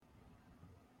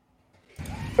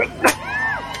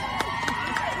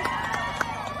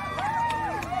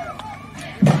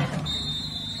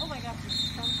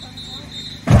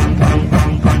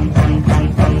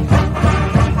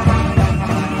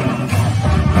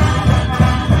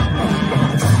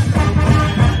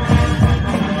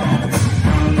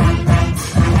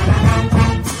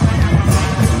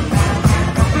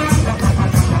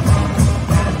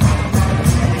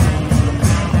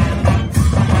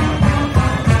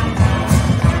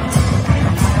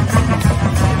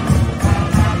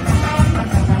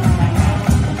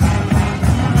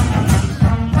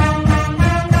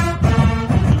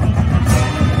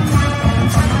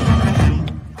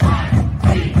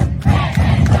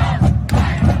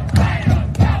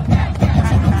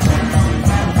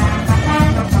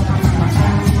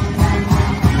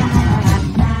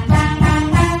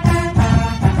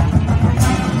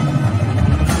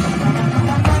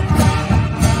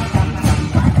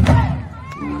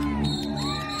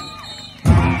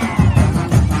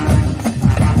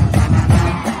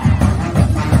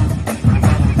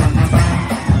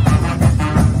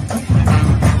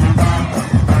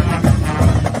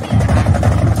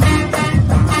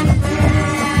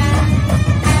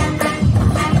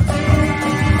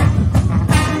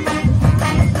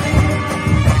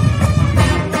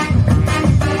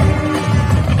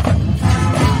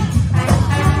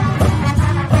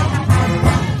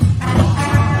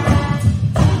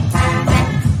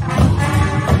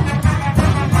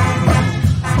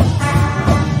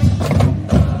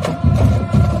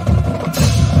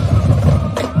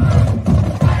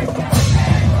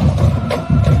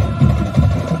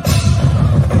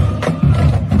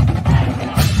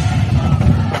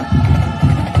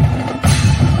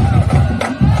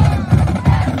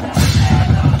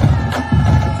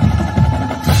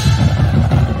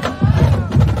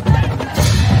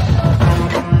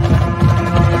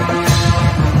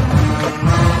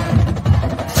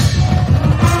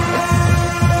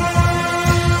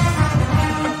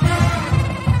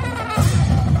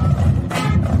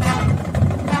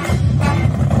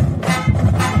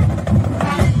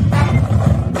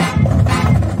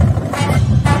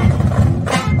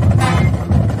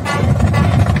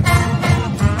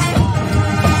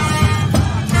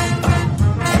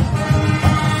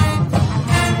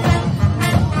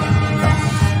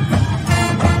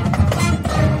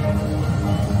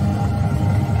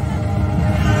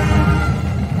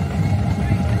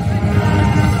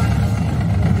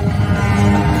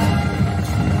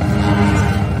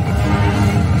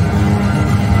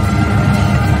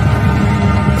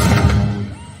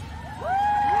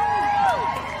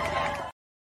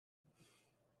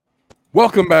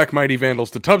Welcome back, Mighty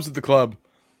Vandals, to Tubs at the Club,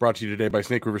 brought to you today by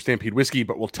Snake River Stampede Whiskey,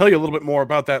 but we'll tell you a little bit more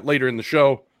about that later in the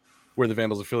show. We're the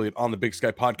Vandals affiliate on the Big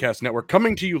Sky Podcast Network,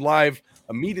 coming to you live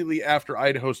immediately after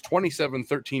Idaho's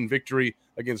 27-13 victory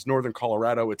against Northern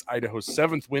Colorado. It's Idaho's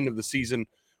 7th win of the season,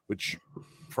 which,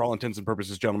 for all intents and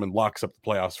purposes, gentlemen, locks up the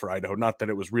playoffs for Idaho. Not that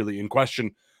it was really in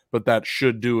question, but that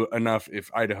should do enough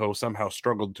if Idaho somehow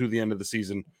struggled to the end of the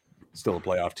season. Still a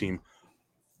playoff team.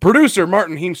 Producer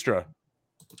Martin Heemstra,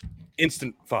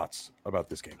 instant thoughts about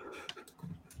this game.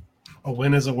 A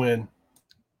win is a win.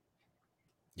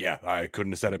 Yeah, I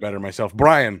couldn't have said it better myself.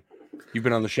 Brian, you've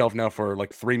been on the shelf now for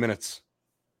like 3 minutes.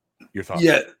 Your thoughts?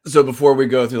 Yeah. So before we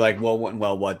go through like, what went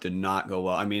well, what did not go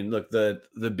well? I mean, look, the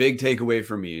big takeaway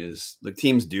for me is the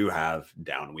teams do have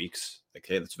down weeks.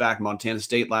 Okay, let's back Montana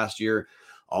State last year,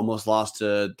 almost lost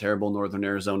to a terrible Northern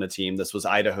Arizona team. This was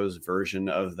Idaho's version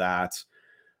of that.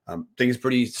 I think it's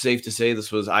pretty safe to say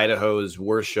this was Idaho's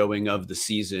worst showing of the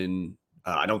season.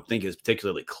 I don't think it's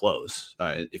particularly close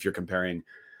if you're comparing,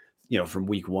 from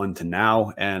week one to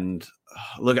now. And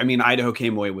look, I mean, Idaho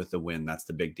came away with the win. That's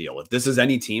the big deal. If this is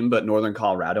any team but Northern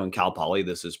Colorado and Cal Poly,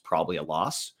 this is probably a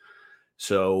loss.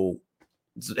 So,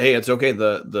 hey, it's okay.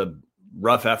 The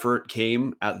rough effort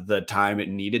came at the time it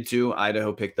needed to.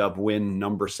 Idaho picked up win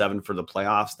number 7 for the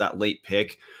playoffs. That late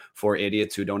pick for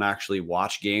idiots who don't actually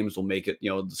watch games will make it,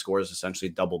 the score is essentially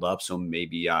doubled up. So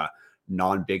maybe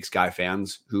non-Big Sky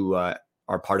fans who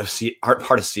are part of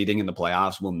seeding in the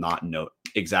playoffs will not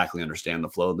exactly understand the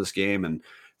flow of this game and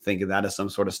think of that as some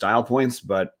sort of style points.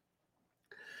 But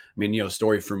I mean,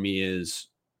 story for me is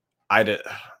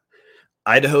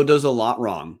Idaho does a lot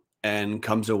wrong and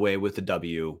comes away with the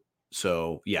W.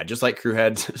 So yeah, just like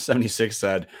Crewhead 76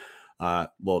 said,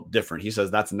 different. He says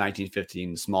that's a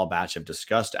 1915 small batch of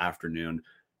disgust afternoon.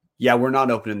 Yeah, we're not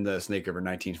opening the Snake River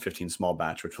 1915 small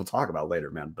batch, which we'll talk about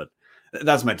later, man. But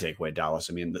that's my takeaway,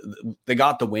 Dallas. I mean, they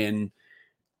got the win.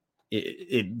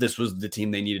 This was the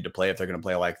team they needed to play if they're going to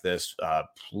play like this.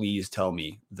 Please tell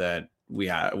me that we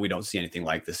don't see anything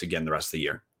like this again the rest of the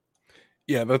year.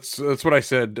 Yeah, that's what I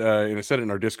said, and I said it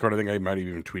in our Discord. I think I might have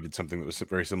even tweeted something that was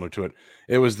very similar to it.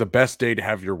 It was the best day to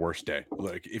have your worst day.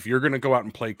 Like, if you're going to go out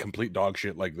and play complete dog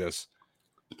shit like this,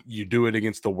 you do it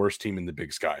against the worst team in the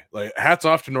Big Sky. Like, hats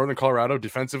off to Northern Colorado.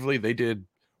 Defensively, they did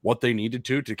what they needed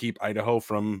to keep Idaho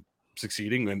from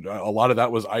succeeding, and a lot of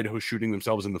that was Idaho shooting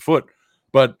themselves in the foot.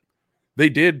 But they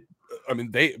did. I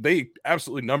mean, they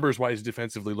absolutely numbers wise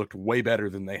defensively looked way better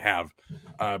than they have,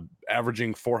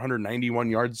 averaging 491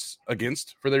 yards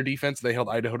against for their defense. They held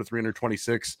Idaho to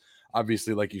 326.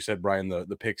 Obviously, like you said, Brian,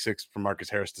 the pick six from Marcus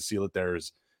Harris to seal it there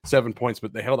is 7 points,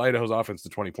 but they held Idaho's offense to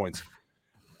 20 points.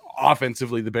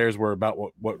 Offensively, the Bears were about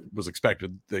what was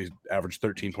expected. They averaged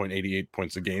 13.88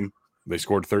 points a game. They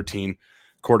scored 13.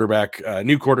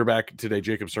 New quarterback today,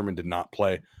 Jacob Sermon, did not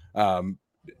play.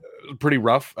 Pretty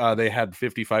rough. They had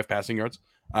 55 passing yards.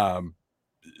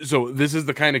 So this is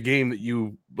the kind of game that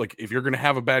you like. If you're going to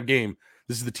have a bad game,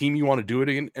 this is the team you want to do it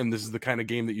in, and this is the kind of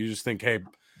game that you just think, hey,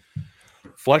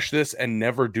 flush this and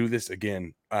never do this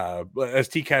again. As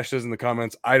T Cash says in the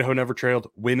comments, Idaho never trailed.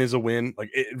 Win is a win.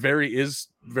 Like, it is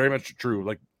very much true.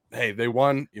 Like, hey, they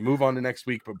won. You move on to next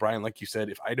week. But Brian, like you said,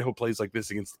 if Idaho plays like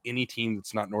this against any team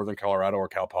that's not Northern Colorado or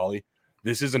Cal Poly,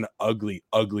 this is an ugly,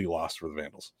 ugly loss for the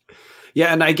Vandals.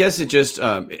 Yeah, and I guess it just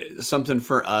something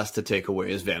for us to take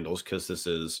away as Vandals, because this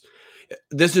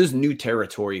is new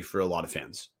territory for a lot of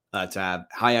fans to have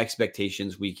high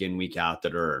expectations week in, week out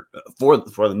that are for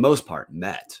the most part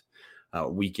met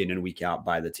week in and week out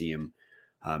by the team.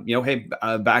 Hey,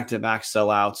 back-to-back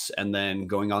sellouts and then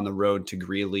going on the road to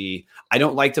Greeley. I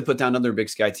don't like to put down other Big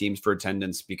Sky teams for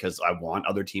attendance because I want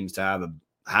other teams to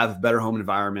have better home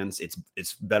environments.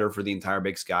 It's better for the entire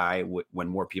Big Sky when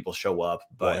more people show up.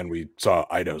 But and we saw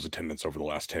Idaho's attendance over the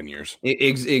last 10 years.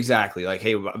 Exactly. Like,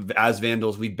 hey, as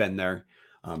Vandals, we've been there.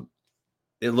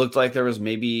 It looked like there was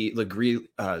maybe the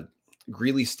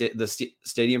Greeley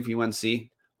stadium for UNC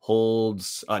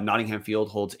holds Nottingham Field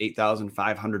holds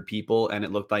 8,500 people, and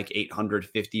it looked like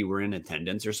 850 were in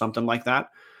attendance or something like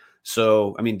that.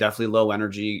 So, I mean, definitely low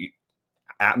energy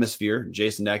atmosphere.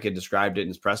 Jason Eck had described it in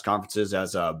his press conferences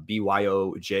as a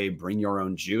BYOJ, bring your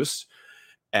own juice.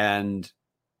 And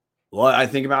well, I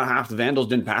think about half the Vandals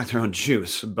didn't pack their own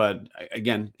juice, but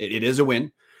again, it is a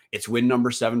win. It's win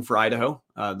number 7 for Idaho.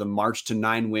 The march to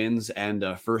 9 wins and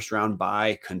a first round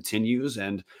bye continues.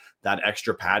 And that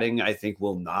extra padding, I think,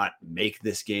 will not make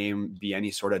this game be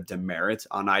any sort of demerit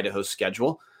on Idaho's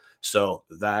schedule. So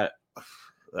that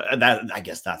I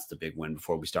guess that's the big win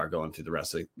before we start going through the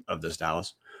rest of this,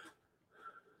 Dallas.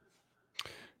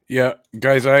 Yeah,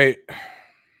 guys, I'm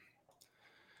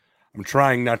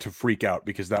trying not to freak out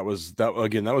because that was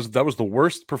the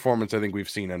worst performance I think we've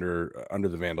seen under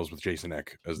the Vandals with Jason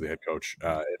Eck as the head coach.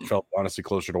 It felt honestly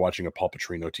closer to watching a Paul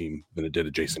Petrino team than it did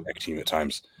a Jason Eck team at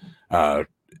times.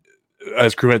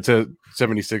 As Crewhead said,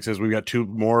 76 says we've got 2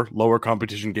 more lower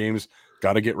competition games.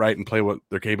 Got to get right and play what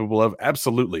they're capable of.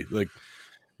 Absolutely, like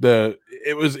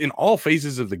it was in all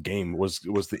phases of the game was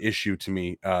the issue to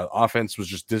me. Offense was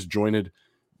just disjointed.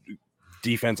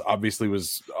 Defense obviously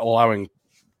was allowing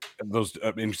those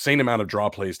insane amount of draw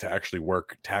plays to actually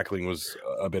work. Tackling was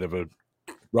a bit of a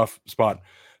rough spot.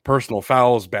 Personal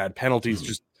fouls, bad penalties,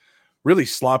 just really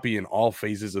sloppy in all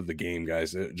phases of the game,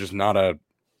 guys. Just not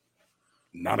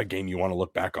a game you want to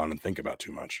look back on and think about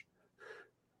too much.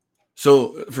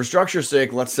 So for structure's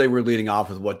sake, let's say we're leading off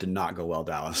with what did not go well,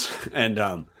 Dallas. And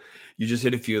you just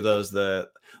hit a few of those.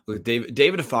 David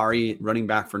Afari, running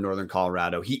back for Northern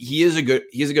Colorado. He is a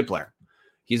good player.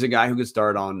 He's a guy who could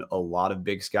start on a lot of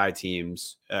Big Sky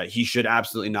teams. He should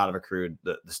absolutely not have accrued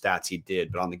the stats he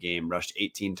did, but on the game, rushed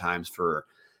 18 times for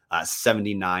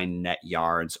 79 net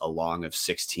yards, along of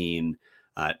 16.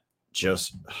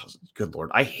 Just good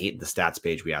Lord. I hate the stats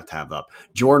page we have to have up.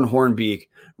 Jordan Hornbeek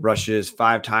rushes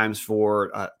 5 times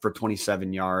for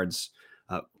 27 yards.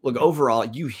 Look, overall,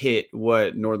 you hit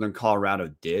what Northern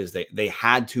Colorado did. Is they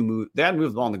had to move. They had to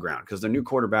move the ball on the ground because their new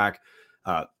quarterback.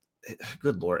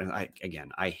 Good Lord. And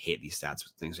I hate these stats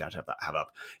things you have to have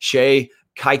up. Shea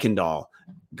Kuykendall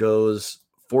goes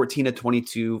 14 to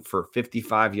 22 for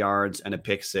 55 yards and a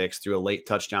pick 6 through a late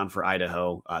touchdown for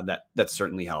Idaho. That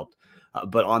certainly helped.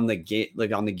 But on the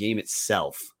game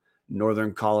itself,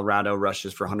 Northern Colorado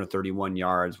rushes for 131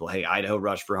 yards. Well, hey, Idaho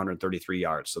rushed for 133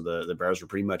 yards. So the Bears were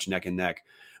pretty much neck and neck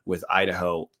with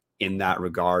Idaho in that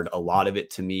regard. A lot of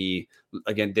it, to me,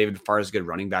 again, David Afari is a good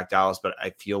running back, Dallas, but I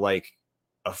feel like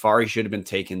Afari should have been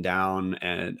taken down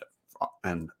and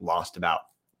lost about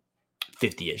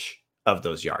 50-ish of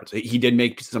those yards. He did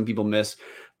make some people miss,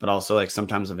 but also like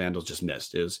sometimes the Vandals just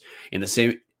missed. It was in the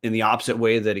same in the opposite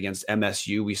way that against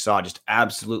MSU, we saw just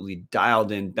absolutely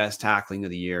dialed in best tackling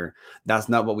of the year. That's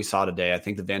not what we saw today. I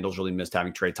think the Vandals really missed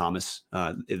having Trey Thomas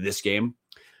in this game,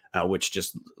 which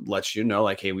just lets you know,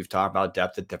 like, hey, we've talked about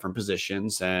depth at different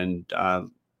positions. And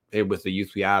hey, with the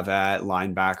youth we have at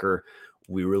linebacker,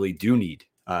 we really do need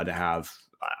to have,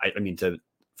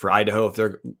 for Idaho,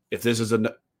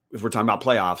 if we're talking about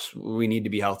playoffs, we need to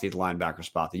be healthy at the linebacker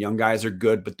spot. The young guys are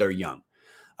good, but they're young.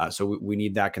 So we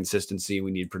need that consistency. We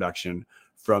need production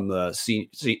from the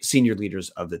senior leaders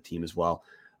of the team as well.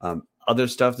 Other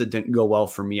stuff that didn't go well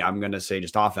for me, I'm going to say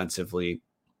just offensively,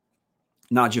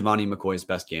 not Giovanni McCoy's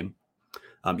best game.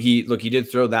 He did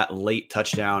throw that late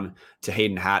touchdown to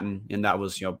Hayden Hatton, and that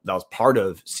was part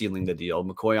of sealing the deal.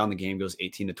 McCoy on the game goes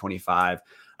 18 to 25,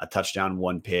 a touchdown,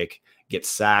 1 pick, gets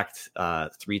sacked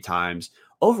 3 times.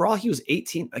 Overall, he was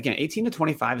 18 to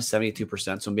 25 is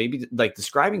 72%. So maybe like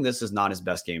describing this as not his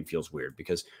best game feels weird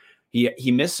because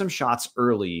he missed some shots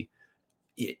early.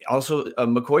 Also,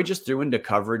 McCoy just threw into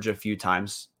coverage a few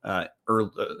times.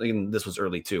 This was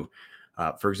early too.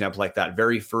 For example, like that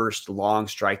very first long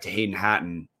strike to Hayden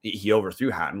Hatton, he overthrew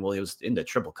Hatton. Well, he was into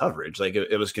triple coverage. Like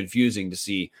it was confusing to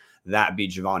see that be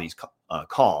Giovanni's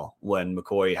call when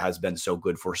McCoy has been so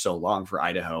good for so long for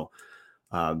Idaho.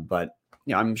 But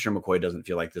I'm sure McCoy doesn't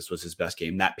feel like this was his best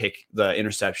game. That pick, the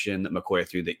interception that McCoy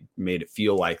threw that made it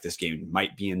feel like this game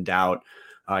might be in doubt.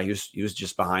 He was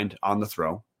just behind on the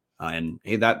throw. And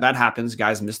hey, that happens.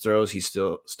 Guys miss throws. He's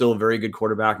still a very good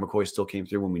quarterback. McCoy still came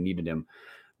through when we needed him.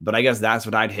 But I guess that's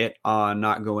what I'd hit on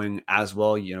not going as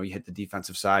well. You hit the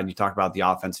defensive side and you talk about the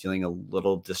offense feeling a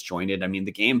little disjointed. I mean,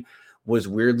 the game was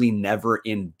weirdly never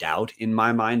in doubt in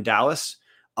my mind, Dallas,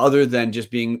 other than just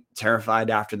being terrified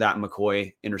after that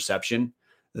McCoy interception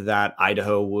that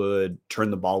Idaho would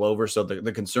turn the ball over. So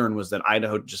the concern was that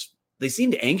Idaho they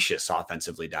seemed anxious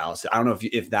offensively, Dallas. I don't know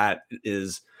if that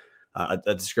is a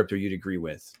descriptor you'd agree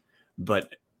with,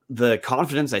 but the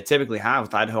confidence I typically have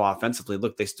with Idaho offensively,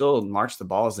 look, they still marched the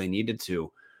ball as they needed to,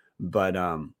 but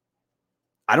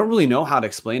I don't really know how to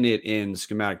explain it in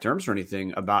schematic terms or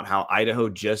anything about how Idaho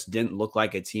just didn't look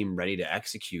like a team ready to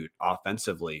execute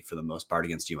offensively for the most part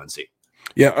against UNC.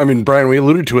 Yeah, I mean, Brian, we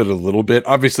alluded to it a little bit.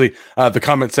 Obviously, the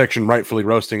comment section rightfully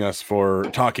roasting us for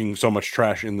talking so much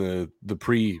trash in the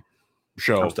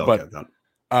pre-show, but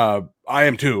I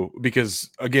am too, because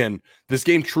again, this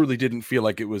game truly didn't feel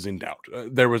like it was in doubt.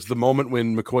 There was the moment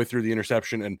when McCoy threw the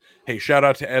interception, and hey, shout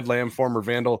out to Ed Lamb, former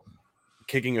Vandal,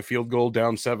 kicking a field goal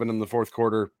down 7 in the fourth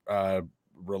quarter,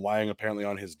 relying apparently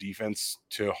on his defense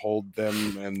to hold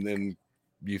them, and then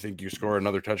you think you score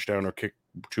another touchdown or kick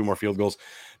 2 more field goals.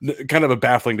 Kind of a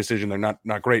baffling decision. They're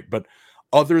not great, but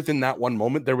other than that one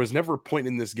moment, there was never a point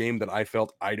in this game that I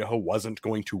felt Idaho wasn't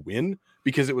going to win,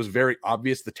 because it was very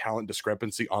obvious the talent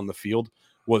discrepancy on the field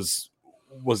was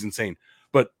insane.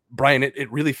 But Brian,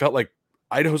 it really felt like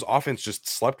Idaho's offense just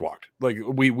sleptwalked. Like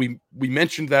we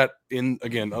mentioned that in,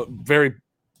 again, very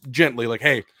gently, like,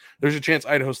 hey, there's a chance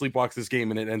Idaho sleepwalks this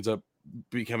game, and it ends up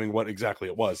becoming what exactly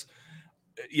it was.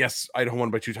 Yes, Idaho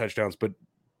won by 2 touchdowns, but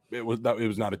it was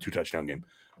not a 2-touchdown game.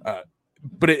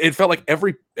 But it felt like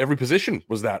every position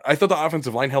was that. I thought the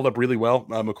offensive line held up really well.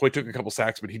 McCoy took a couple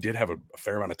sacks, but he did have a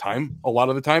fair amount of time a lot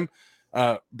of the time.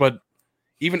 But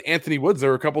even Anthony Woods, there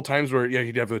were a couple times where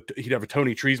he'd have a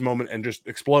Tony Trees moment and just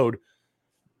explode,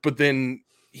 but then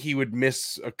he would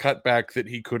miss a cutback that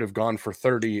he could have gone for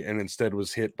 30 and instead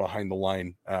was hit behind the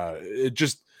line. It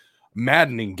just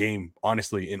maddening game,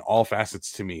 honestly, in all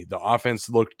facets to me. The offense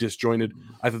looked disjointed.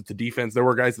 I thought the defense, there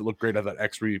were guys that looked great. I thought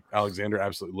Exree Alexander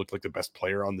absolutely looked like the best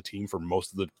player on the team for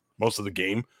most of the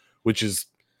game, which is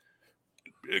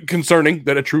concerning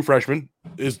that a true freshman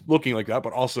is looking like that.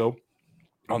 But also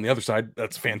on the other side,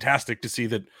 that's fantastic to see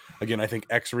that. Again, I think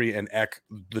Exree and Eck,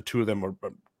 the two of them are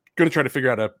going to try to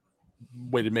figure out a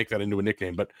way to make that into a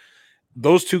nickname. But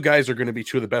those 2 guys are going to be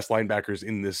 2 of the best linebackers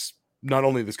in this, not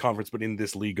only this conference, but in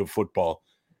this league of football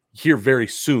here very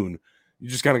soon. You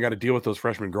just kind of got to deal with those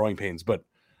freshman growing pains. But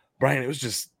Brian,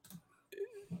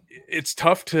 it's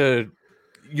tough to,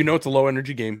 it's a low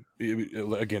energy game.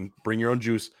 Again, bring your own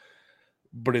juice,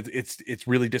 but it's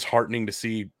really disheartening to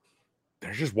see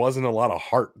there just wasn't a lot of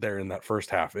heart there in that first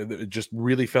half. It just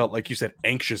really felt, like you said,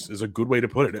 anxious is a good way to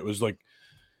put it. It was like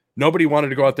nobody wanted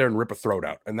to go out there and rip a throat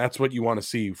out. And that's what you want to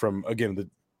see from, again,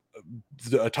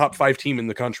 a top 5 team in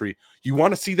the country. You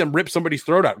want to see them rip somebody's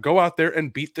throat out. Go out there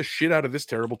and beat the shit out of this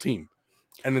terrible team.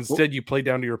 And instead you play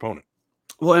down to your opponent.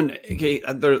 Well, and okay,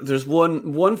 there's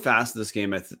one facet of this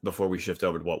game before we shift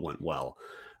over to what went well.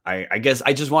 I guess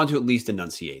I just want to at least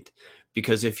enunciate,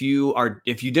 because if you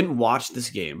didn't watch this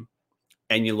game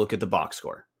and you look at the box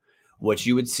score, what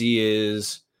you would see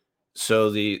is So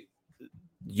the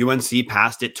UNC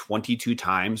passed it 22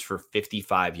 times for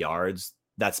 55 yards.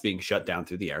 That's being shut down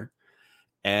through the air.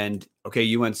 And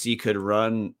okay, UNC could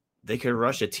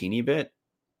rush a teeny bit,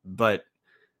 but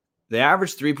they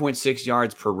averaged 3.6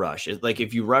 yards per rush. It's like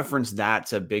if you reference that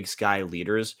to Big Sky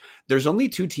leaders, there's only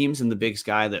two teams in the Big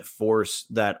Sky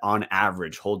that on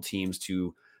average hold teams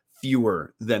to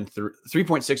fewer than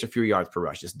 3.6 or fewer yards per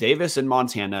rush. It's Davis and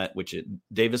Montana,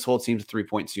 Davis holds teams to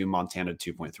 3.2, Montana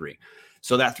 2.3.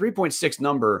 So that 3.6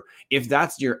 number, if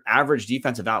that's your average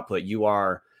defensive output, you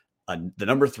are the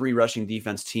number 3 rushing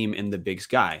defense team in the Big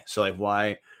Sky. So like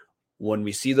why, when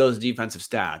we see those defensive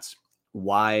stats,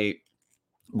 why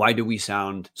do we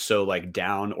sound so like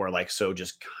down or like so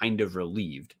just kind of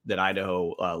relieved that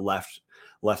Idaho left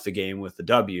the game with the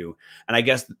W? And I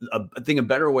guess I think a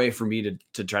better way for me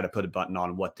to try to put a button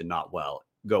on what did not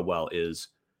go well is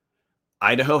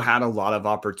Idaho had a lot of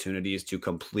opportunities to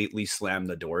completely slam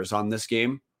the doors on this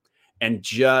game and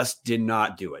just did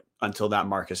not do it until that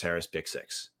Marcus Harris pick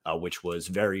six, which was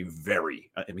very, very,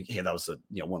 that was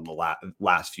one of the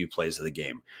last few plays of the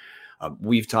game.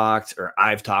 I've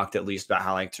talked at least about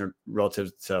how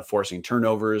relative to forcing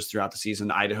turnovers throughout the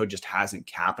season, Idaho just hasn't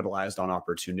capitalized on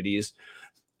opportunities.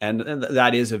 And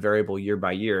that is a variable year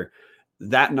by year.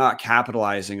 That not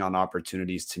capitalizing on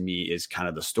opportunities to me is kind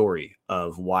of the story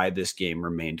of why this game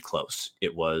remained close.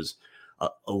 It was a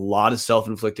lot of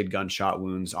self-inflicted gunshot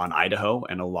wounds on Idaho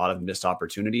and a lot of missed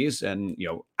opportunities. And,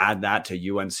 add that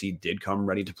to UNC did come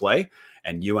ready to play,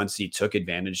 and UNC took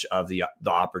advantage of the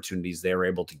opportunities they were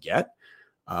able to get.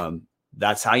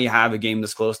 That's how you have a game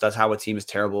this close. That's how a team as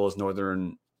terrible as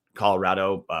Northern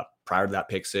Colorado, prior to that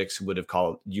pick six, would have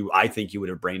called you. I think you would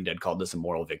have brain dead called this a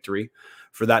moral victory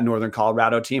for that Northern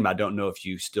Colorado team. I don't know if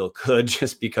you still could,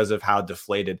 just because of how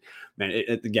deflated, man.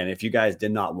 Again, if you guys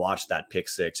did not watch that pick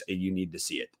six, you need to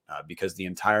see it, because the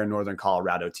entire Northern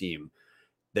Colorado team,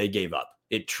 they gave up.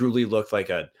 It truly looked like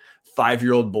a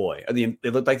 5-year-old boy.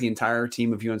 It looked like the entire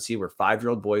team of UNC were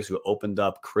 5-year-old boys who opened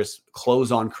up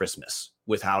clothes on Christmas,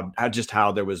 with how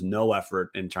there was no effort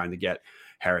in trying to get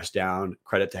Harris down.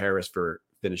 Credit to Harris for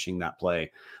finishing that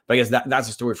play. But I guess that's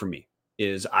the story for me,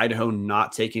 is Idaho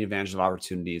not taking advantage of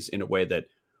opportunities in a way that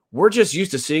we're just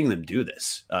used to seeing them do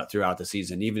this throughout the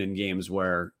season, even in games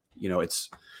where, it's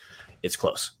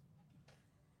close.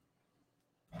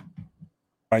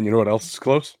 And you know what else is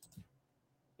close?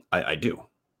 I do.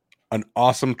 An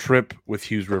awesome trip with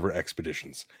Hughes River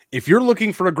Expeditions. If you're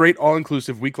looking for a great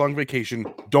all-inclusive week-long vacation,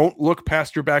 don't look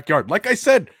past your backyard. Like I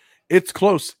said, it's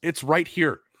close. It's right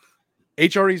here.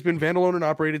 HRE's been Vandal owned and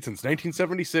operated since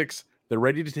 1976. They're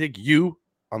ready to take you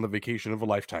on the vacation of a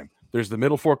lifetime. There's the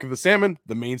Middle Fork of the Salmon,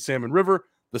 the main Salmon River,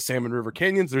 the Salmon River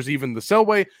Canyons. There's even the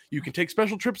Selway. You can take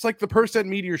special trips like the Percent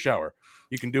Meteor Shower.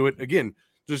 You can do it, again,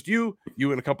 just you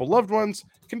and a couple loved ones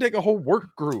can take a whole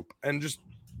work group and just,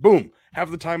 boom,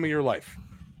 have the time of your life.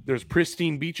 There's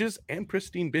pristine beaches and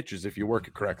pristine bitches if you work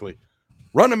it correctly.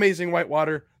 Run amazing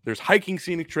whitewater. There's hiking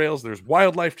scenic trails. There's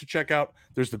wildlife to check out.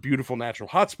 There's the beautiful natural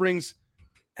hot springs.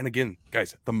 And again,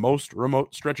 guys, the most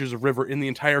remote stretches of river in the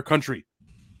entire country.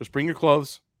 Just bring your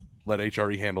clothes. Let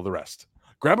HRE handle the rest.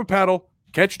 Grab a paddle,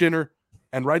 catch dinner,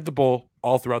 and ride the bull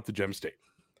all throughout the Gem State.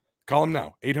 Call them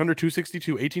now,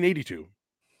 800-262-1882.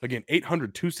 Again,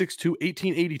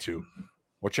 800-262-1882.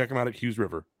 Or check them out at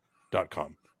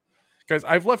hughesriver.com. Guys,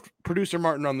 I've left producer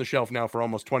Martin on the shelf now for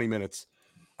almost 20 minutes.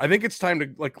 I think it's time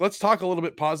to, let's talk a little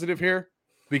bit positive here,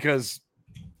 because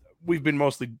we've been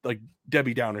mostly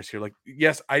Debbie Downers here.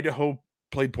 Yes, Idaho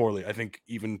played poorly. I think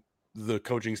even the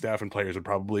coaching staff and players would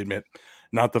probably admit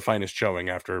not the finest showing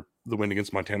after the win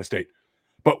against Montana State.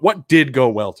 But what did go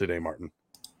well today, Martin?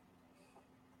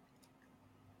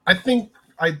 I think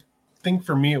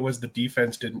for me it was the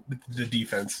defense.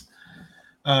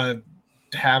 To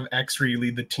have X-Ray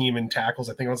lead the team in tackles.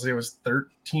 I think I want to say it was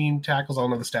 13 tackles. I don't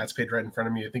know the stats page right in front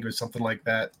of me. I think it was something like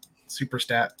that. Super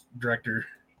stat director.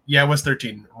 Yeah, it was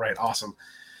 13. Right. Awesome.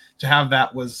 To have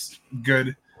that was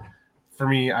good for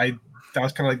me. That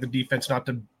was kind of like the defense not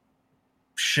to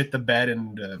shit the bed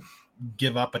and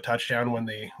give up a touchdown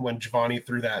when Giovanni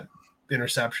threw that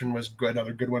interception was good.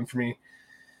 Another good one for me.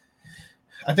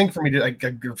 I think for me, I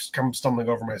come stumbling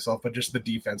over myself, but just the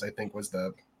defense, I think, was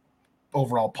the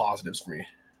overall positives for me.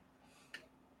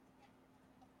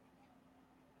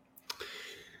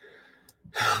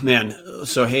 Man,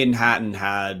 so Hayden Hatton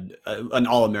had an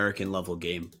All-American level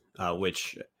game,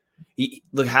 which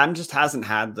Hatton just hasn't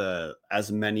had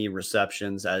as many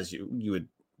receptions as you would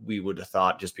we would have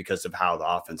thought just because of how the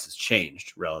offense has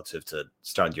changed relative to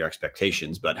start your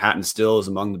expectations. But Hatton still is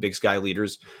among the Big Sky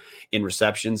leaders in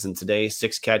receptions. And today,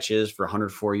 6 catches for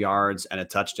 104 yards and a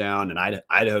touchdown. And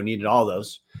Idaho needed all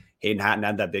those. Hayden Hatton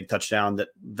had that big touchdown.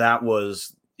 That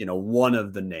was, one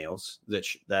of the nails that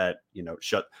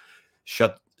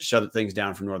shut things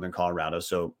down for Northern Colorado.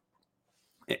 So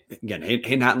again,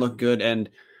 Hayden Hatton looked good. And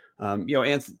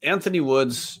Anthony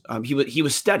Woods, he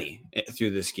was steady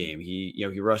through this game. He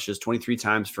rushes 23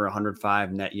 times for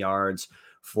 105 net yards,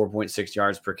 4.6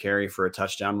 yards per carry for a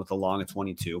touchdown with a long of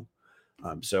 22.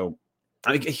 So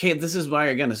this is why,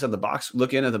 again, I said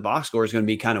looking at the box score is going to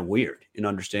be kind of weird and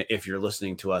understand if you're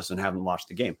listening to us and haven't watched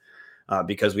the game,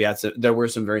 because there were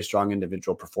some very strong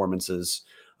individual performances.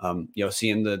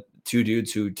 Seeing the 2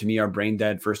 dudes who to me are brain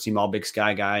dead first team all Big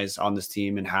Sky guys on this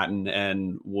team, and Hatton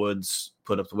and Woods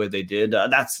put up the way they did.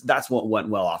 That's what went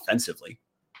well offensively.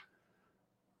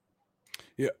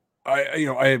 Yeah.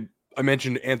 I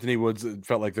mentioned Anthony Woods. It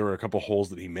felt like there were a couple holes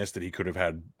that he missed that he could have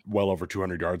had well over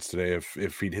 200 yards today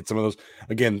if he'd hit some of those.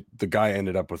 Again, the guy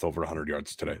ended up with over 100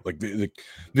 yards today. Like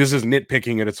this is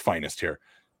nitpicking at its finest here.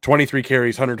 23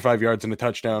 carries, 105 yards and a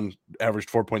touchdown, averaged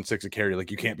 4.6 a carry. Like,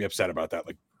 you can't be upset about that.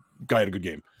 Like, guy had a good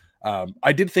game.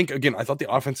 I did think, again, I thought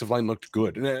the offensive line looked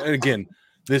good. And again,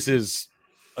 this is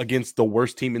against the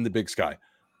worst team in the Big Sky.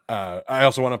 I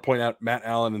also want to point out Matt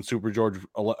Allen and Super George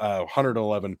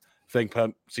 111 fake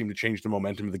punt seemed to change the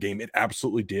momentum of the game. It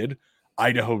absolutely did.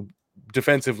 Idaho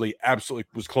defensively absolutely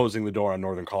was closing the door on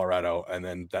Northern Colorado, and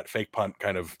then that fake punt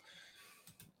kind of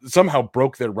somehow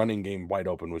broke their running game wide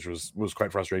open, which was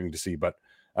quite frustrating to see. But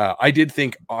I did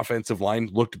think offensive line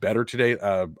looked better today.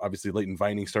 Obviously, Leighton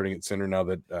Vining starting at center now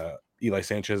that Eli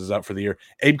Sanchez is out for the year.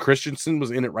 Abe Christensen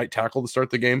was in at right tackle to start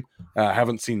the game.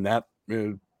 Haven't seen that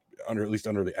under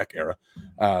the Eck era.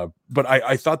 But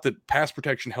I thought that pass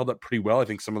protection held up pretty well. I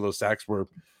think some of those sacks were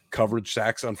coverage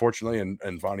sacks, unfortunately,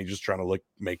 and Vonnie just trying to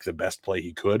make the best play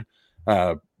he could.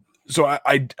 So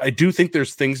I do think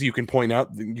there's things you can point out.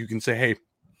 You can say, hey,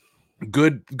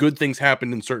 good things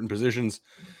happened in certain positions,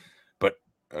 but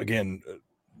again,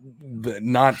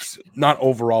 not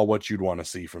overall what you'd want to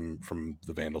see from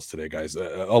the Vandals today, guys.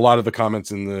 A lot of the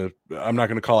comments I'm not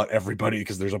going to call it everybody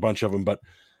because there's a bunch of them, but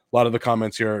a lot of the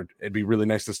comments here, it'd be really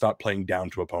nice to stop playing down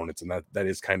to opponents, and that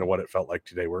is kind of what it felt like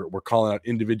today. We're calling out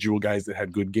individual guys that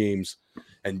had good games,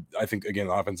 and I think, again,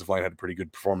 the offensive line had a pretty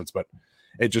good performance, but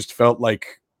it just felt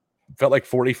like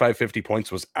 45-50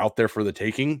 points was out there for the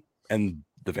taking, and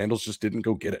the Vandals just didn't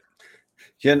go get it.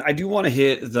 Yeah, and I do want to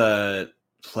hit the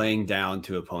playing down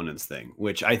to opponents thing,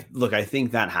 which I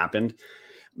think that happened,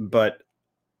 but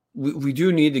we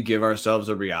do need to give ourselves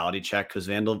a reality check because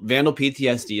Vandal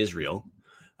PTSD is real.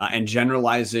 And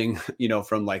generalizing,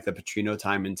 from like the Petrino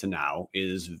time into now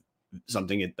is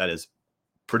something that is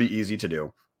pretty easy to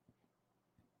do.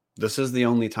 This is the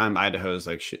only time Idaho's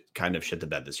kind of shit the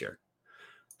bed this year.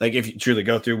 Like, if you truly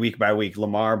go through week by week,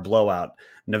 Lamar blowout,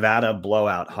 Nevada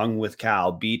blowout, hung with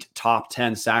Cal, beat top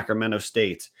 10 Sacramento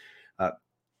State.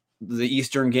 The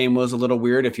Eastern game was a little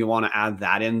weird if you want to add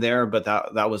that in there, but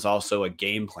that was also a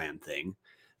game plan thing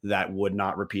that would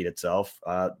not repeat itself.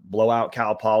 Blowout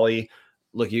Cal Poly.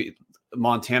 Look,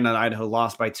 Montana and Idaho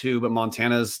lost by 2, but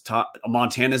Montana's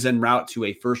en route to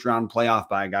a first-round playoff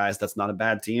bye, guys. That's not a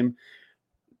bad team.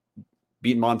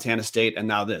 Beat Montana State, and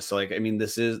now this. So,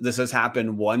 this has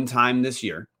happened one time this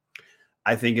year.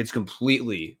 I think it's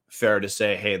completely fair to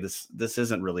say, hey, this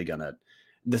isn't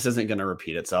gonna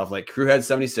repeat itself. Like Crewhead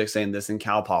 76 saying this in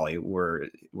Cal Poly were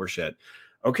shit.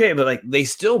 Okay, but they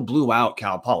still blew out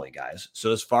Cal Poly, guys.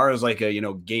 So as far as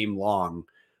a game long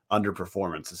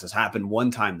underperformance, this has happened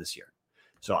one time this year.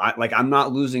 So I'm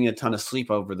not losing a ton of sleep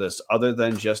over this, other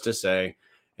than just to say,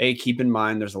 hey, keep in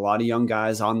mind there's a lot of young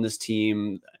guys on this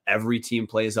team. Every team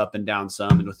plays up and down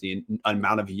some, and with the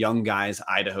amount of young guys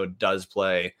Idaho does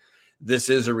play, this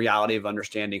is a reality of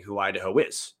understanding who Idaho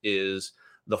is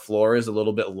the floor is a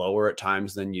little bit lower at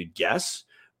times than you'd guess.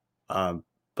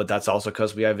 But that's also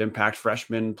because we have impact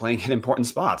freshmen playing in important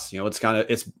spots.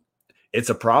 It's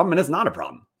a problem and it's not a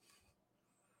problem.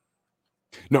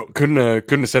 No, couldn't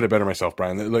have said it better myself,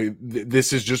 Brian.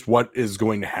 This is just what is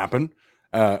going to happen.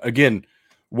 Again,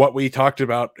 what we talked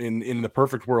about in the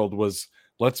perfect world was,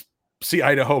 let's see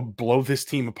Idaho blow this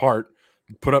team apart,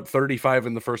 put up 35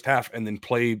 in the first half, and then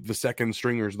play the second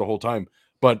stringers the whole time.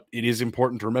 But it is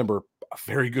important to remember a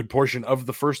very good portion of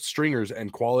the first stringers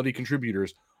and quality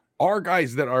contributors are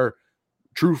guys that are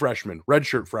true freshmen,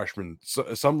 redshirt freshmen,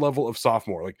 some level of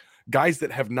sophomore, like guys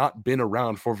that have not been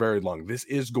around for very long. This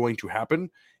is going to happen.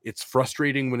 It's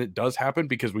frustrating when it does happen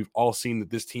because we've all seen that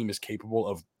this team is capable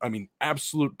of,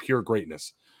 absolute pure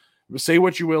greatness. say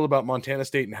what you will about Montana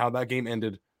State and how that game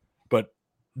ended, but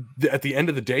at the end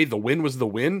of the day, the win was the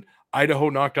win. Idaho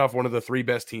knocked off one of the 3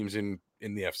 best teams in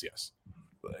the FCS.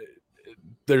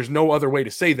 There's no other way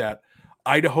to say that.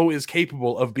 Idaho is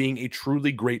capable of being a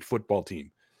truly great football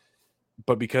team.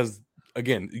 But because,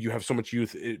 again, you have so much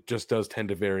youth, it just does tend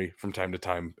to vary from time to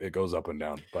time. It goes up and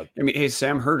down. But I mean, hey,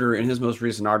 Sam Herder in his most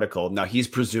recent article, now he's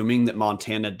presuming that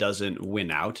Montana doesn't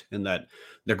win out and that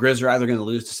the Grizz are either going to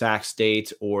lose to Sac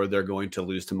State or they're going to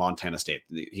lose to Montana State.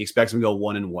 He expects them to go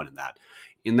 1-1 in that.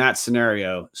 In that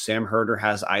scenario, Sam Herder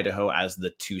has Idaho as the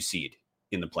 2 seed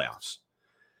in the playoffs.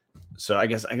 So I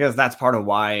guess that's part of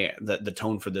why the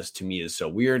tone for this to me is so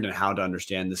weird, and how to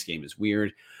understand this game is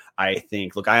weird. I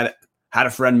think, look, I had a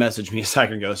friend message me a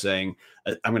second ago saying,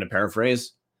 I'm going to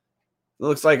paraphrase, it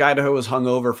looks like Idaho was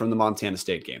hungover from the Montana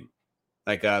State game.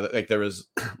 Like there was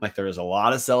a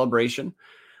lot of celebration,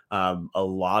 a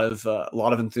lot of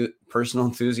personal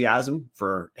enthusiasm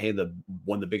for, hey,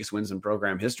 one of the biggest wins in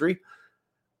program history,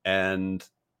 and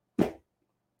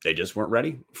they just weren't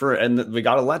ready for it. And we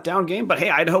got a letdown game, but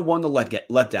hey, Idaho won the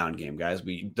letdown game, guys.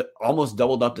 We almost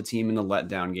doubled up the team in the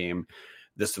letdown game.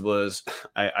 This was,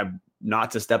 I not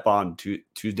to step on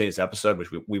Tuesday's episode, which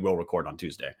we will record on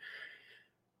Tuesday.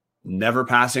 Never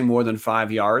passing more than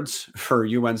 5 yards for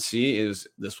UNC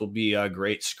this will be a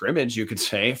great scrimmage, you could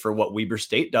say, for what Weber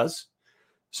State does.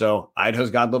 So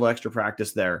Idaho's got a little extra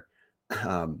practice there.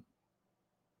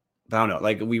 I don't know.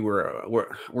 Like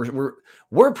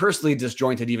we're personally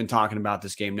disjointed even talking about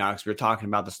this game now, because we're talking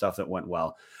about the stuff that went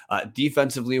well.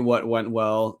 Defensively, what went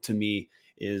well to me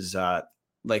is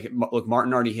look,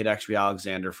 Martin already hit Exree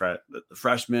Alexander, the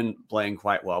freshman, playing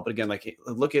quite well. But again, like,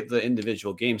 look at the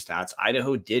individual game stats.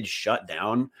 Idaho did shut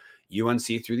down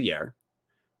UNC through the air,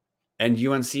 and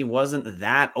UNC wasn't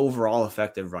that overall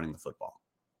effective running the football.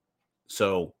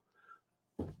 So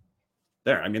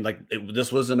there, I mean,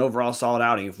 this was an overall solid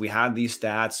outing. If we had these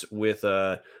stats with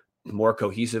a more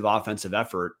cohesive offensive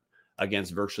effort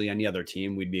against virtually any other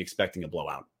team, we'd be expecting a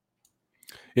blowout.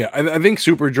 Yeah, I think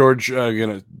Super George,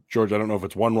 George, I don't know if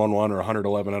it's 111 or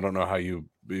 111. I don't know how you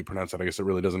pronounce that. I guess it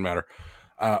really doesn't matter.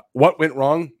 What went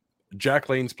wrong? Jack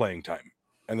Lane's playing time.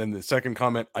 And then the second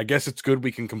comment, I guess it's good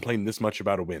we can complain this much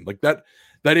about a win. Like that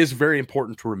is very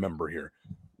important to remember here.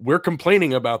 We're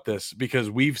complaining about this because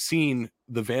we've seen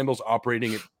the Vandals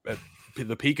operating at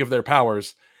the peak of their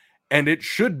powers, and it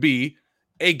should be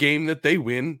a game that they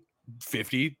win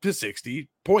 50 to 60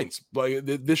 points. Like,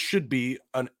 this should be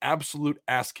an absolute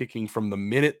ass kicking from the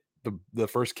minute the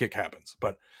first kick happens,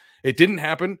 but it didn't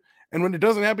happen. And when it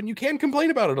doesn't happen, you can complain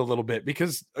about it a little bit,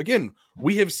 because again,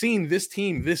 we have seen this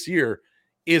team this year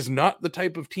is not the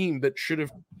type of team that should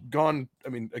have gone. I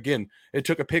mean, again, it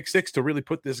took a pick 6 to really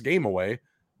put this game away.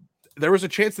 There was a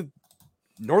chance that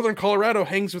Northern Colorado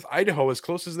hangs with Idaho as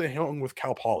close as they hung with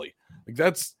Cal Poly. Like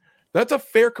that's a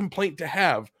fair complaint to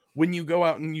have when you go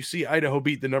out and you see Idaho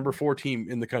beat the number 4 team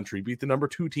in the country, beat the number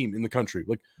 2 team in the country.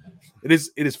 Like it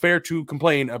is fair to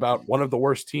complain about one of the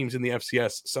worst teams in the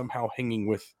FCS somehow hanging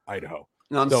with Idaho.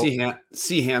 No,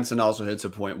 C. Hansen also hits a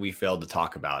point we failed to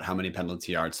talk about. How many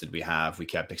penalty yards did we have? We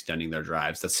kept extending their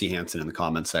drives. That's C. Hansen in the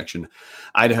comments section.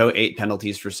 Idaho 8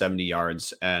 penalties for 70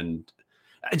 yards, and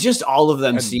just all of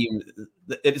them seemed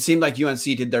like UNC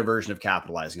did their version of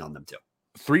capitalizing on them too.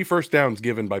 3 first downs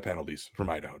given by penalties from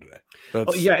Idaho today.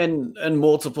 And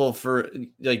multiple for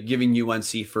like giving UNC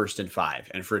 1st and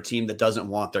 5. And for a team that doesn't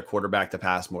want their quarterback to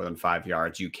pass more than 5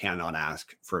 yards, you cannot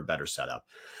ask for a better setup.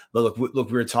 But look,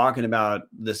 we were talking about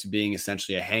this being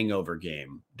essentially a hangover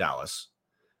game, Dallas.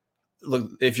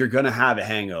 Look, if you're going to have a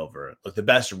hangover, look, the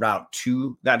best route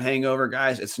to that hangover,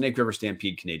 guys, it's Snake River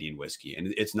Stampede Canadian whiskey,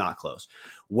 and it's not close.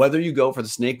 Whether you go for the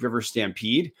Snake River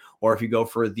Stampede or if you go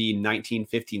for the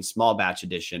 1915 small batch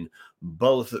edition,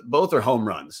 both are home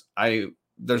runs.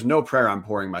 There's no prayer I'm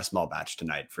pouring my small batch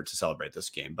tonight to celebrate this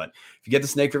game. But if you get the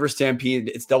Snake River Stampede,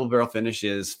 its double barrel finish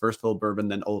is first fill bourbon,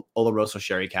 then Oloroso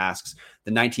sherry casks.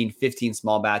 The 1915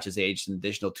 small batch is aged an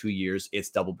additional 2 years.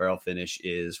 Its double barrel finish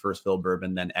is first fill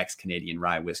bourbon, then ex-Canadian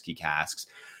rye whiskey casks.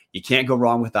 You can't go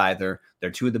wrong with either.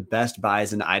 They're 2 of the best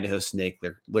buys in Idaho State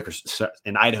liquor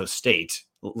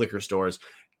stores.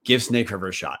 Give Snake River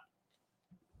a shot.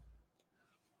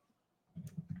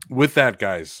 With that,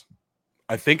 guys,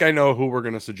 I think I know who we're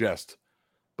going to suggest,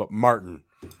 but Martin,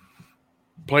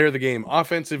 player of the game,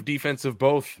 offensive, defensive,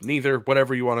 both, neither,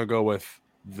 whatever you want to go with.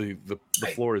 The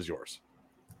floor is yours.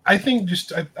 I think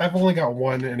I've only got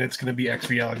one, and it's going to be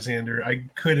Exree Alexander. I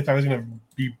could, if I was going to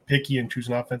be picky and choose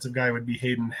an offensive guy, it would be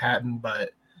Hayden Hatton. But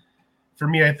for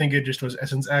me, I think it just was,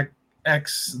 since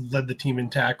X led the team in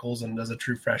tackles and as a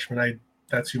true freshman,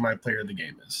 that's who my player of the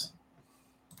game is.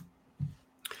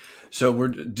 So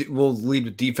we'll lead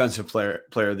with defensive player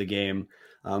of the game.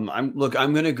 I'm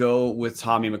going to go with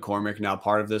Tommy McCormick. Now,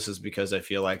 part of this is because I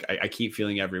feel like I keep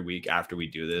feeling every week after we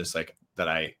do this, like that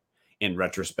I, in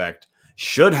retrospect,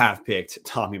 should have picked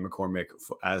Tommy McCormick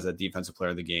as a defensive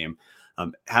player of the game.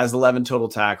 Has 11 total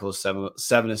tackles,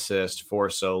 seven assists, 4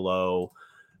 solo.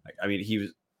 I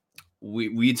mean,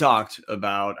 we talked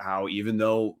about how even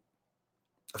though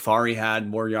Fari had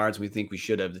more yards we think we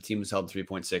should have, the team was held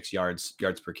 3.6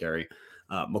 yards per carry.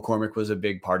 McCormick was a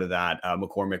big part of that.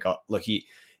 McCormick,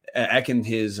 Eck in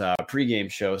his pregame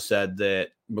show said that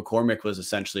McCormick was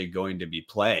essentially going to be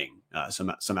playing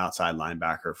some outside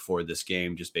linebacker for this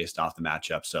game just based off the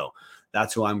matchup. So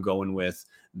that's who I'm going with.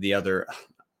 The other,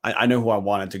 I know who I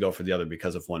wanted to go for the other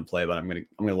because of one play, but I'm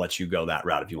gonna let you go that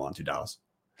route if you want to, Dallas.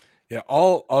 Yeah,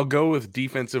 I'll go with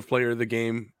defensive player of the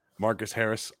game, Marcus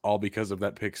Harris, all because of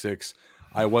that pick six.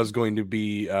 I was going to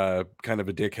be kind of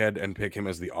a dickhead and pick him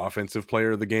as the offensive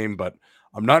player of the game, but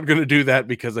I'm not going to do that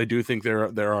because I do think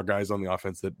there are guys on the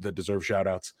offense that deserve shout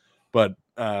outs. But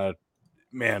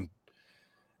man,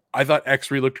 I thought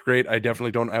X3 looked great. I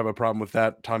definitely don't have a problem with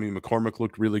that. Tommy McCormick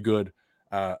looked really good.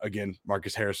 Again,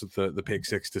 Marcus Harris with the pick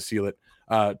six to seal it.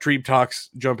 Treeb Talks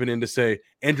jumping in to say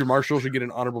Andrew Marshall should get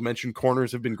an honorable mention.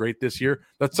 Corners have been great this year.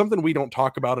 That's something we don't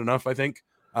talk about enough, I think.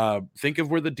 Think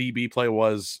of where the DB play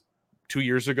was 2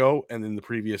 years ago and in the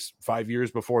previous 5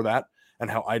 years before that, and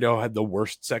how Idaho had the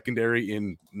worst secondary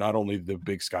in not only the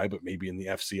Big Sky, but maybe in the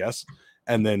FCS.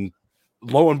 And then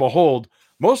lo and behold,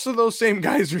 most of those same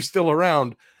guys are still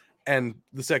around. And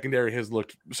the secondary has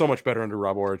looked so much better under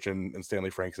Rob Orich and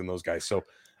Stanley Franks and those guys. So,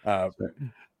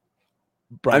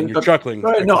 Brian, you're chuckling.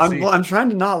 Right, no, I'm trying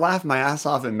to not laugh my ass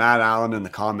off at Matt Allen in the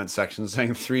comment section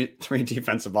saying three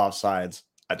defensive offsides.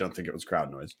 I don't think it was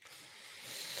crowd noise.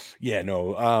 Yeah,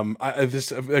 no.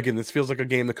 This feels like a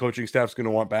game the coaching staff's going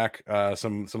to want back.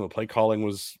 Some of the play calling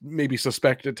was maybe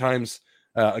suspect at times.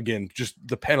 Again, just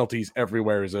the penalties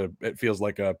everywhere it feels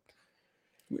like a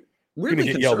weirdly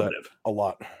get yelled at a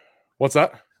lot. What's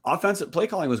that? Offensive play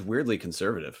calling was weirdly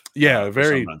conservative. Yeah,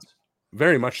 very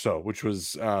much so, which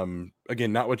was,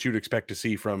 again, not what you'd expect to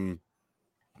see from,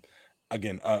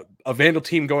 again, a Vandal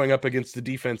team going up against the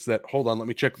defense that, hold on, let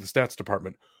me check the stats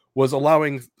department, was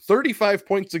allowing 35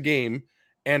 points a game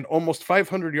and almost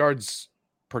 500 yards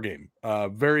per game.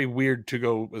 Very weird to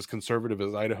go as conservative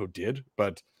as Idaho did,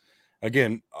 but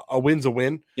again, a win's a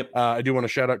win. Yep. I do want to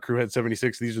shout out Crewhead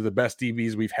 76. These are the best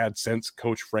DBs we've had since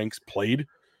Coach Franks played.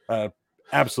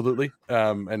 Absolutely.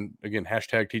 And again,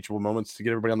 hashtag teachable moments to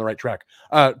get everybody on the right track.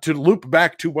 To loop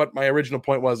back to what my original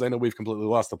point was, I know we've completely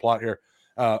lost the plot here.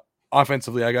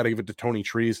 Offensively, I got to give it to Tony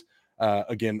Trees.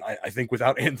 Again, I think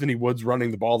without Anthony Woods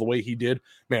running the ball the way he did,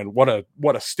 man, what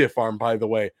a stiff arm, by the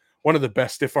way. One of the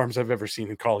best stiff arms I've ever seen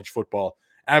in college football.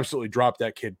 Absolutely dropped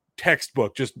that kid.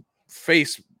 Textbook, just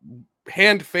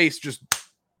hand face, just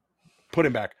put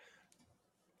him back.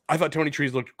 I thought Tony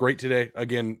Trees looked great today.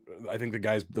 Again, I think the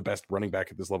guy's the best running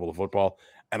back at this level of football.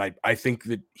 And I think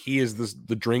that he is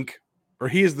the drink, or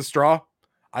he is the straw.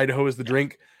 Idaho is the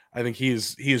drink. I think he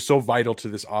is so vital to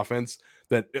this offense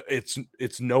that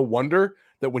it's no wonder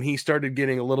that when he started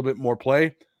getting a little bit more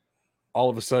play, all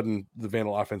of a sudden the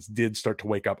Vandal offense did start to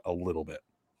wake up a little bit.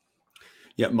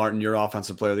 Yeah, Martin, your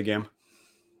offensive player of the game.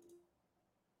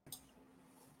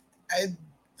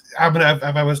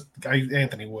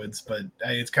 Anthony Woods, but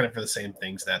it's kind of for the same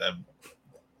things that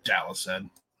Dallas said.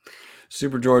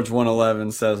 Super George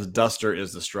 111 says Duster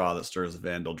is the straw that stirs the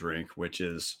Vandal drink, which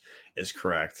is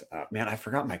correct. Man, I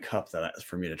forgot my cup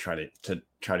for me to try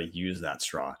to use that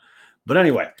straw. But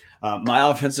anyway, my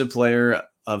offensive player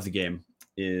of the game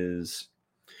is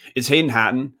Hayden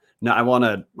Hatton. Now I want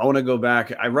to go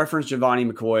back. I referenced Giovanni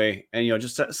McCoy, and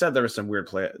just said there was some weird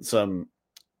play,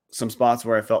 some spots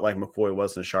where I felt like McCoy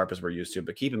wasn't as sharp as we're used to.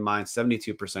 But keep in mind,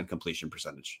 72% completion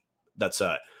percentage. That's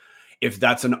if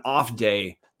that's an off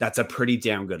day, that's a pretty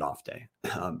damn good off day.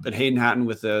 But Hayden Hatton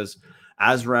with those,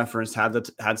 as referenced,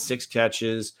 had 6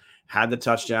 catches, had the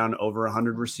touchdown, over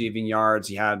 100 receiving yards.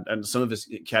 He had some of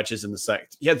his catches in the second.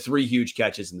 He had 3 huge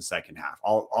catches in the second half.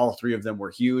 All 3 of them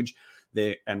were huge.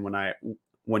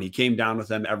 When he came down with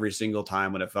them every single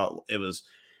time,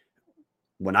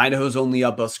 when Idaho's only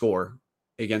up a score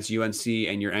against UNC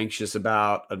and you're anxious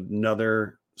about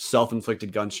another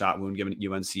self-inflicted gunshot wound giving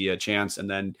UNC a chance, and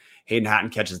then Hayden Hatton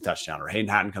catches a touchdown, or Hayden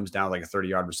Hatton comes down like a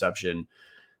 30-yard reception.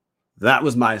 That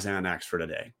was my Xanax for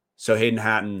today. So Hayden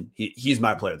Hatton, he's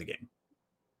my player of the game.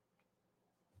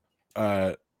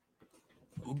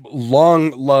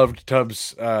 Long loved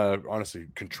Tubbs, honestly,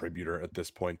 contributor at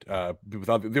this point.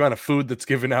 Without the amount of food that's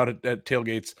given out at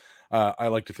tailgates, I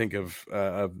like to think of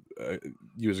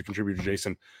you as a contributor,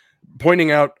 Jason.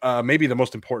 pointing out maybe the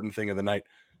most important thing of the night.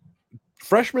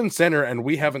 Freshman center, and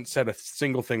we haven't said a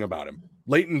single thing about him.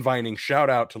 Leighton Vining, shout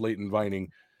out to Leighton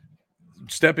Vining,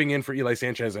 stepping in for Eli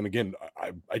Sanchez. And again,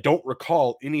 I don't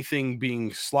recall anything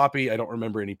being sloppy. I don't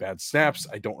remember any bad snaps.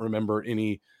 I don't remember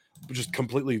any just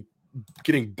completely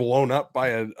getting blown up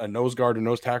by a nose guard or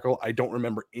nose tackle. I don't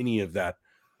remember any of that.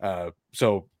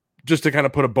 So just to kind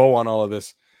of put a bow on all of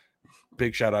this,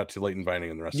 big shout out to Leighton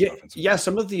Vining and the rest of the offense. Yeah,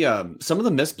 some of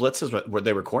the missed blitzes where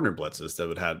they were corner blitzes that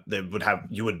would have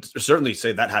you would certainly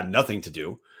say that had nothing to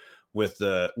do with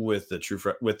the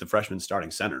freshman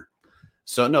starting center.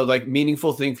 So no, like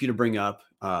meaningful thing for you to bring up,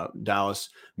 Dallas.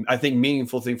 I think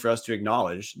meaningful thing for us to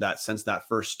acknowledge that since that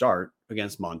first start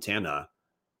against Montana,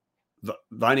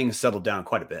 Vining settled down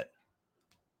quite a bit.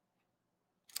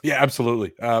 Yeah,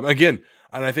 absolutely. Again,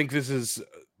 and I think this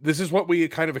is what we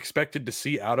kind of expected to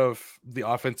see out of the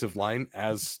offensive line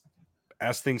as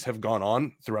things have gone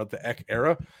on throughout the Eck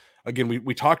era. Again,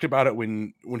 we talked about it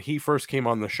when he first came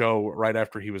on the show right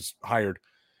after he was hired,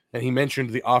 and he mentioned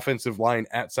the offensive line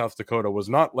at South Dakota was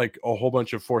not like a whole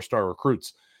bunch of 4-star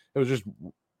recruits. It was just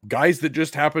guys that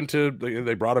just happened to,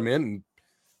 they brought him in, and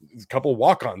a couple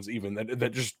walk-ons even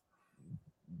that just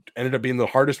ended up being the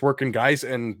hardest working guys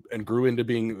and grew into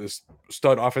being this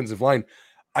stud offensive line.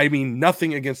 I mean,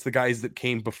 nothing against the guys that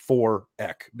came before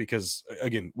Eck, because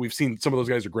again, we've seen some of those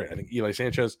guys are great. I think Eli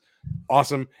Sanchez,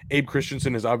 awesome. Abe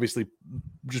Christensen has obviously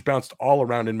just bounced all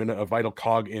around and been a vital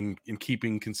cog in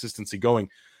keeping consistency going.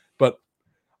 But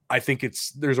I think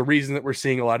there's a reason that we're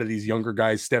seeing a lot of these younger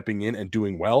guys stepping in and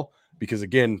doing well, because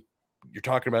again, you're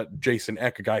talking about Jason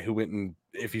Eck, a guy who went and,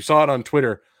 if you saw it on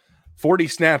Twitter, 40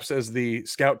 snaps as the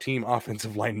scout team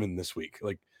offensive lineman this week.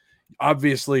 Like,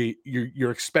 obviously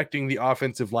you're expecting the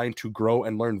offensive line to grow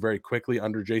and learn very quickly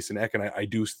under Jason Eck. And I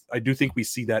do think we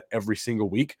see that every single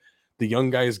week. The young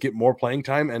guys get more playing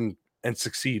time and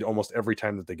succeed almost every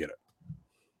time that they get it.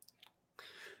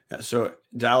 Yeah, so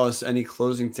Dallas, any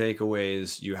closing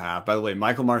takeaways you have? By the way,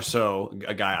 Michael Marceau,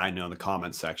 a guy I know in the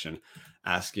comments section,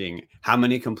 asking how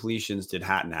many completions did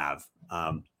Hatton have?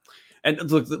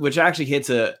 And look, which actually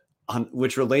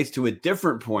which relates to a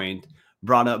different point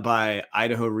brought up by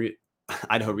Idaho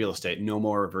Real Estate. No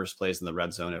more reverse plays in the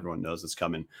red zone. Everyone knows it's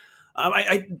coming.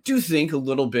 I do think a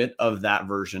little bit of that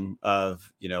version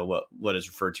of, what is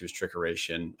referred to as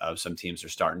trickeration of some teams are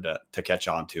starting to catch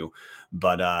on to.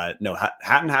 But no,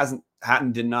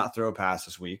 Hatton did not throw a pass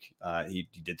this week. He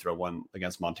did throw one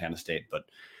against Montana State. But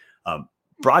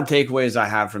broad takeaways I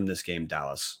have from this game,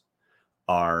 Dallas,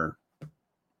 are,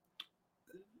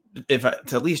 to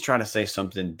at least try to say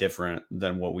something different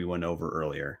than what we went over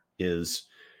earlier, is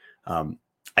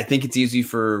I think it's easy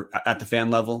at the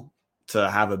fan level to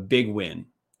have a big win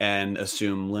and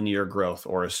assume linear growth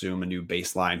or assume a new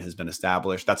baseline has been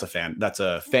established. That's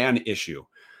a fan issue.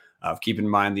 Keep in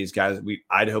mind, these guys,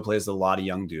 Idaho plays a lot of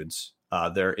young dudes.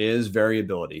 There is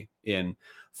variability in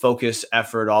focus,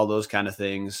 effort, all those kind of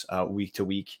things week to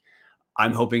week.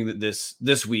 I'm hoping that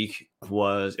this week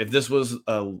if this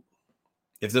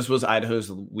was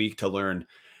Idaho's week to learn,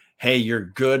 hey, you're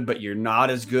good, but you're not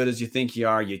as good as you think you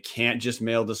are. You can't just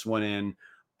mail this one in.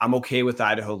 I'm okay with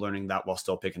Idaho learning that while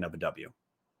still picking up a W.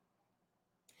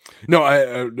 No,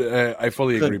 I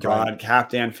fully agree. Good God,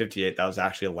 Captain 58. That was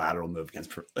actually a lateral move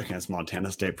against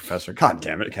Montana State, Professor. God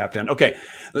damn it, Captain. Okay,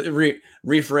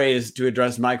 rephrase to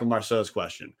address Michael Marceau's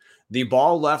question. The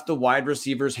ball left the wide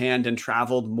receiver's hand and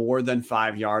traveled more than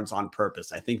 5 yards on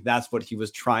purpose. I think that's what he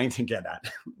was trying to get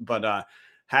at. But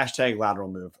hashtag lateral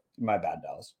move. My bad,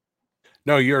 Dallas.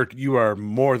 No, you are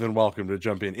more than welcome to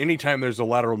jump in. Anytime there's a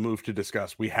lateral move to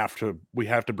discuss, we have to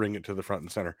bring it to the front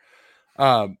and center.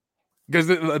 Because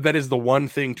that is the one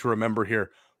thing to remember here.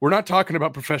 We're not talking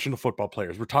about professional football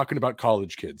players. We're talking about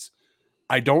college kids.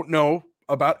 I don't know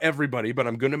about everybody, but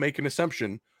I'm going to make an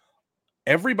assumption.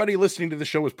 Everybody listening to the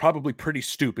show is probably pretty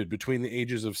stupid between the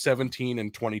ages of 17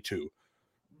 and 22.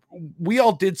 We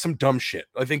all did some dumb shit.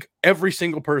 I think every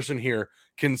single person here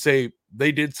can say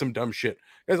they did some dumb shit.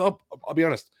 Guys, I'll be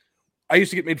honest. I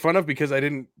used to get made fun of because I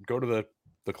didn't go to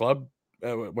the club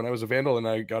when I was a Vandal, and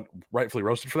I got rightfully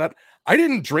roasted for that. I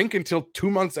didn't drink until 2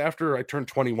 months after I turned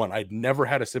 21. I'd never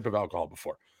had a sip of alcohol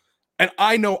before. And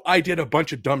I know I did a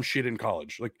bunch of dumb shit in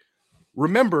college. Like,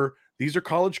 remember, these are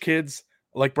college kids.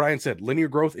 Like Brian said, linear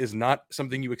growth is not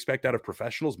something you expect out of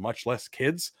professionals, much less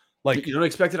kids. Like, you don't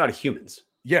expect it out of humans.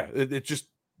 Yeah,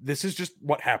 this is just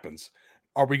what happens.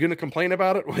 Are we going to complain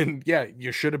about it when, yeah,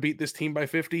 you should have beat this team by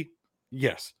 50?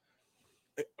 Yes.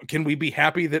 Can we be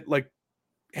happy that, like,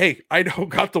 hey, Idaho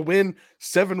got the win,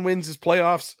 7 wins is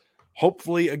playoffs.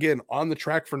 Hopefully, again, on the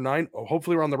track for 9.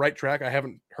 Hopefully we're on the right track. I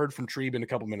haven't heard from Treeb in a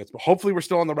couple minutes, but hopefully we're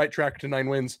still on the right track to 9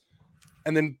 wins.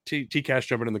 And then T-Cash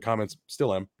jumping in the comments,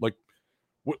 still am. Like,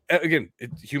 again,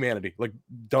 it's humanity. Like,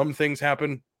 dumb things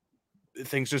happen.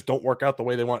 Things just don't work out the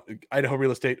way they want. Idaho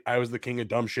real estate, I was the king of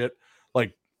dumb shit.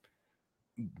 Like,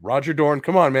 Roger Dorn,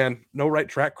 come on, man. No right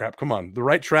track crap. Come on. The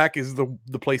right track is the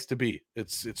place to be.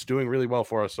 It's doing really well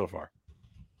for us so far.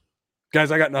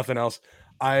 Guys, I got nothing else.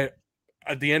 At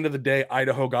the end of the day,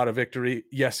 Idaho got a victory.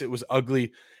 Yes, it was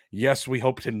ugly. Yes, we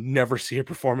hope to never see a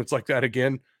performance like that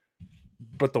again.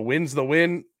 But the win's the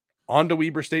win. On to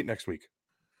Weber State next week.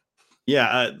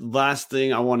 Yeah, last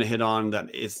thing I want to hit on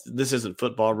this isn't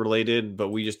football related, but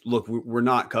we're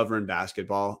not covering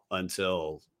basketball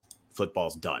until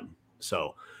football's done.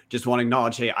 So just want to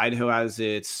acknowledge, hey, Idaho has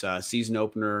its season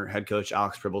opener, head coach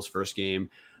Alex Pribble's first game,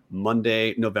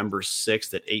 Monday, November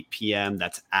 6th at 8 p.m.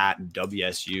 That's at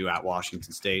WSU at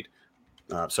Washington State.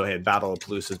 So, hey, Battle of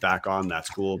Palouse is back on. That's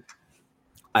cool.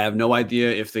 I have no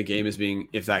idea if that game is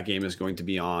going to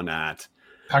be on at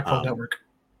Pac-12 Network.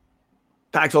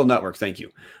 Pac-12 Network, thank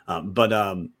you.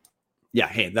 Yeah,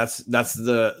 hey, that's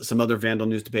some other Vandal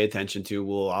news to pay attention to.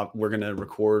 We're going to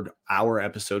record our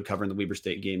episode covering the Weber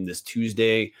State game this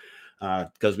Tuesday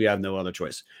because we have no other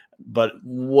choice. But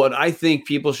what I think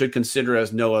people should consider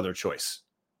as no other choice,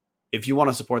 if you want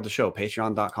to support the show,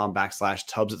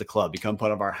 patreon.com/Tubs at the Club, become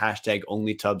part of our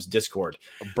 #OnlyTubs Discord.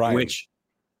 Brian,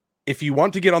 if you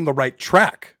want to get on the right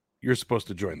track, you're supposed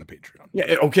to join the Patreon.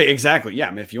 Yeah. Okay. Exactly.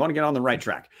 Yeah. If you want to get on the right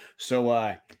track. So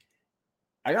I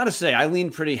got to say, I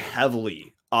leaned pretty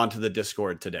heavily onto the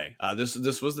Discord today.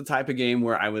 This was the type of game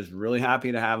where I was really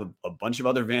happy to have a bunch of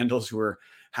other Vandals who were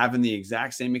having the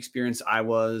exact same experience I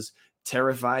was,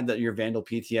 terrified that your Vandal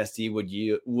PTSD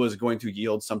was going to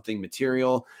yield something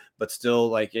material, but still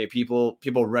like, hey, people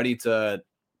ready to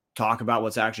talk about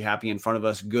what's actually happening in front of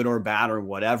us, good or bad or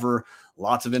whatever.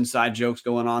 Lots of inside jokes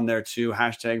going on there too.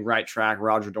 #right track,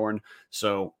 Roger Dorn.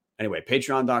 So anyway,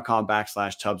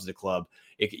 patreon.com/Tubs the Club.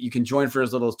 You can join for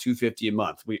as little as $2.50 a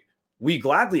month. We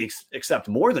gladly accept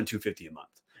more than $2.50 a month,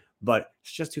 but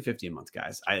it's just $2.50 a month,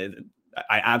 guys. I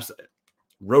absolutely,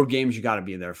 road games, you got to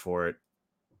be there for it.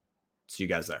 See you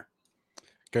guys there.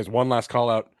 Guys, one last call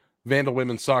out. Vandal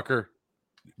Women's Soccer,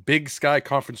 Big Sky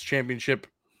Conference Championship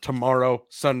tomorrow,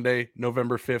 Sunday,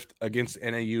 November 5th against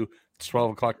NAU. It's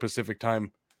 12 o'clock Pacific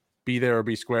time. Be there or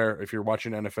be square if you're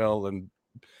watching NFL and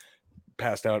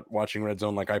passed out watching Red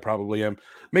Zone like I probably am.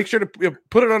 Make sure to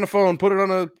put it on a phone, put it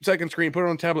on a second screen, put it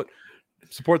on a tablet.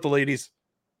 Support the ladies.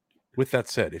 With that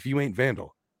said, if you ain't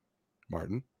Vandal,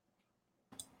 Martin.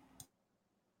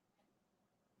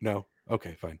 No.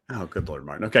 Okay, fine. Oh, good Lord,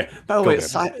 Martin. Okay. By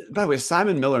the way,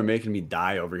 Simon Miller making me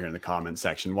die over here in the comment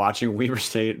section, watching Weber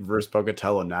State versus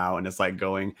Pocatello now, and it's like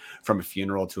going from a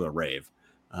funeral to a rave.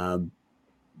 Okay.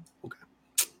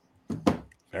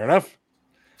 Fair enough.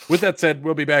 With that said,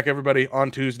 we'll be back, everybody, on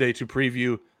Tuesday to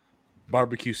preview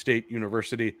Barbecue State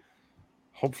University.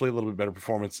 Hopefully a little bit better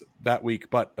performance that week.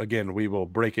 But again, we will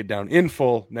break it down in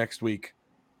full next week.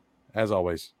 As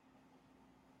always,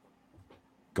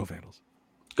 go Vandals.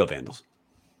 Go Vandals.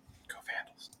 Go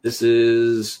Vandals. This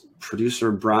is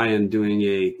producer Brian doing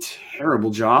a terrible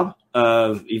job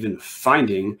of even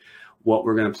finding what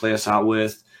we're going to play us out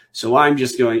with. So we're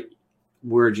just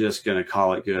going to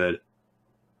call it good.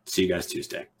 See you guys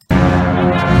Tuesday.